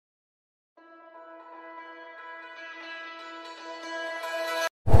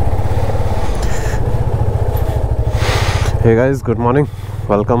Hey guys, good morning.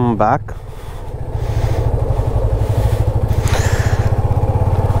 Welcome back.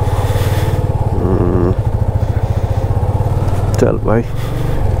 Tell bye.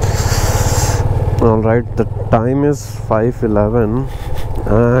 Alright, the time is 5:11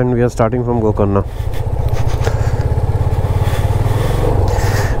 and we are starting from Gokarna.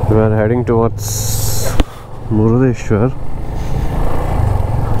 We are heading towards Murdeshwar.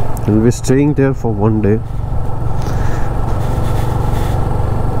 We'll be staying there for one day.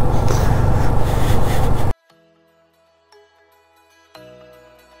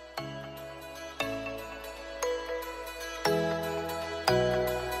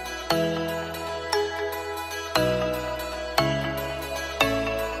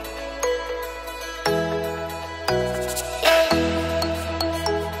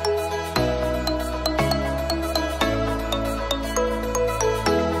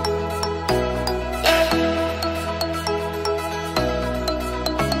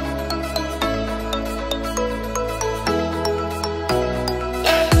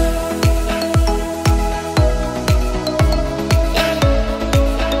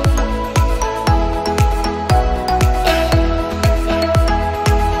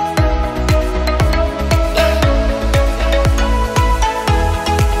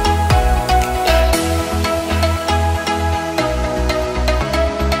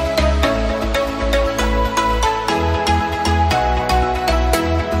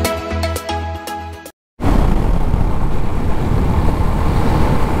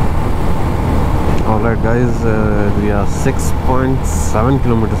 Alright guys, we are 6.7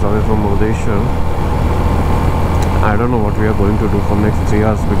 kilometers away from Murdeshwar. I don't know what we are going to do for next 3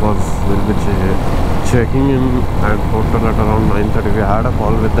 hours because we'll be checking in at hotel at around 9:30. We had a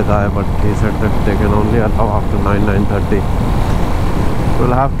call with the guy, but he said that they can only allow after 9:30.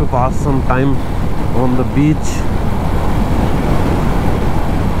 We'll have to pass some time on the beach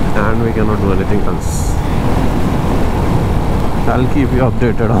and we cannot do anything else. I'll keep you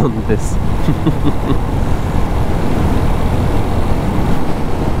updated on this.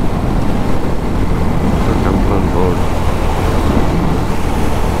 Temple Road.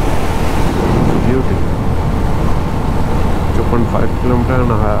 Beauty. 2.5 kilometers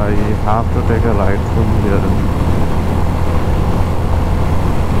and I have to take a ride from here.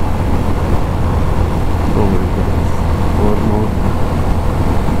 Oh my goodness. More.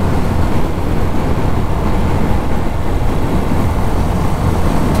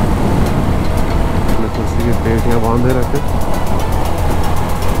 पेटियाँ बांधे रखे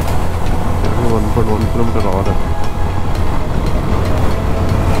 1.1 kilometre और है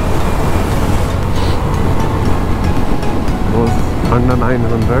was under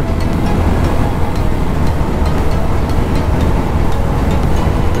 900.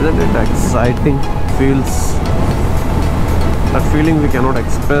 Isn't it exciting? That feeling we cannot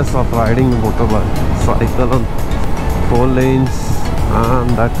express of riding motorbike, cycle on 4 lanes, and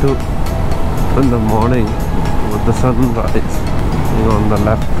that too in the morning with the sunrise on the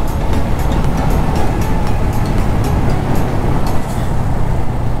left.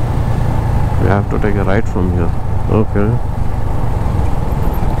 We have to take a right from here. Okay.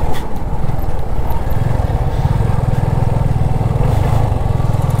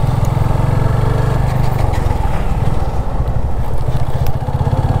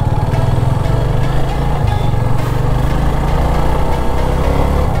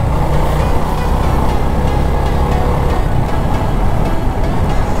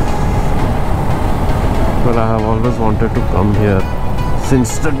 I have always wanted to come here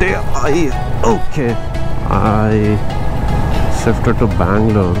since the day I shifted to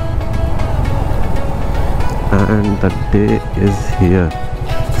Bangalore, and the day is here.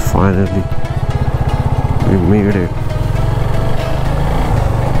 Finally, we made it.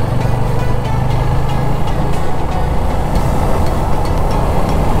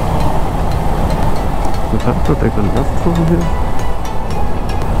 We have to take a left from here.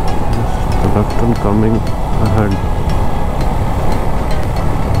 Yes, the left turn coming ahead.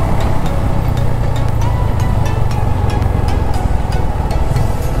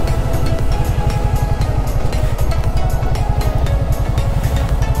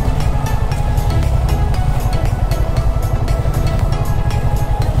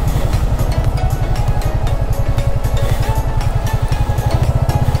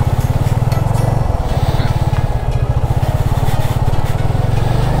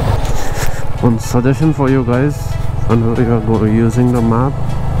 One suggestion for you guys, whenever you are using the map,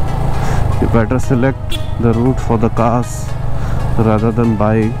 you better select the route for the cars rather than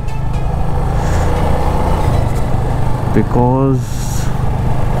bike, because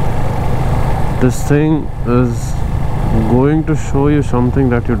this thing is going to show you something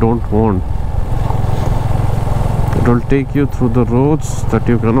that you don't want. It will take you through the roads that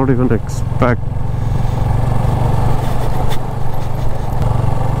you cannot even expect.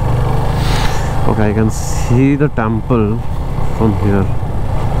 Okay, I can see the temple from here.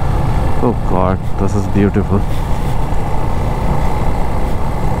 Oh god, this is beautiful.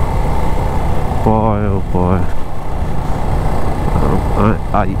 Boy, oh boy.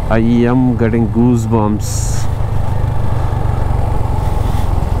 I am getting goosebumps.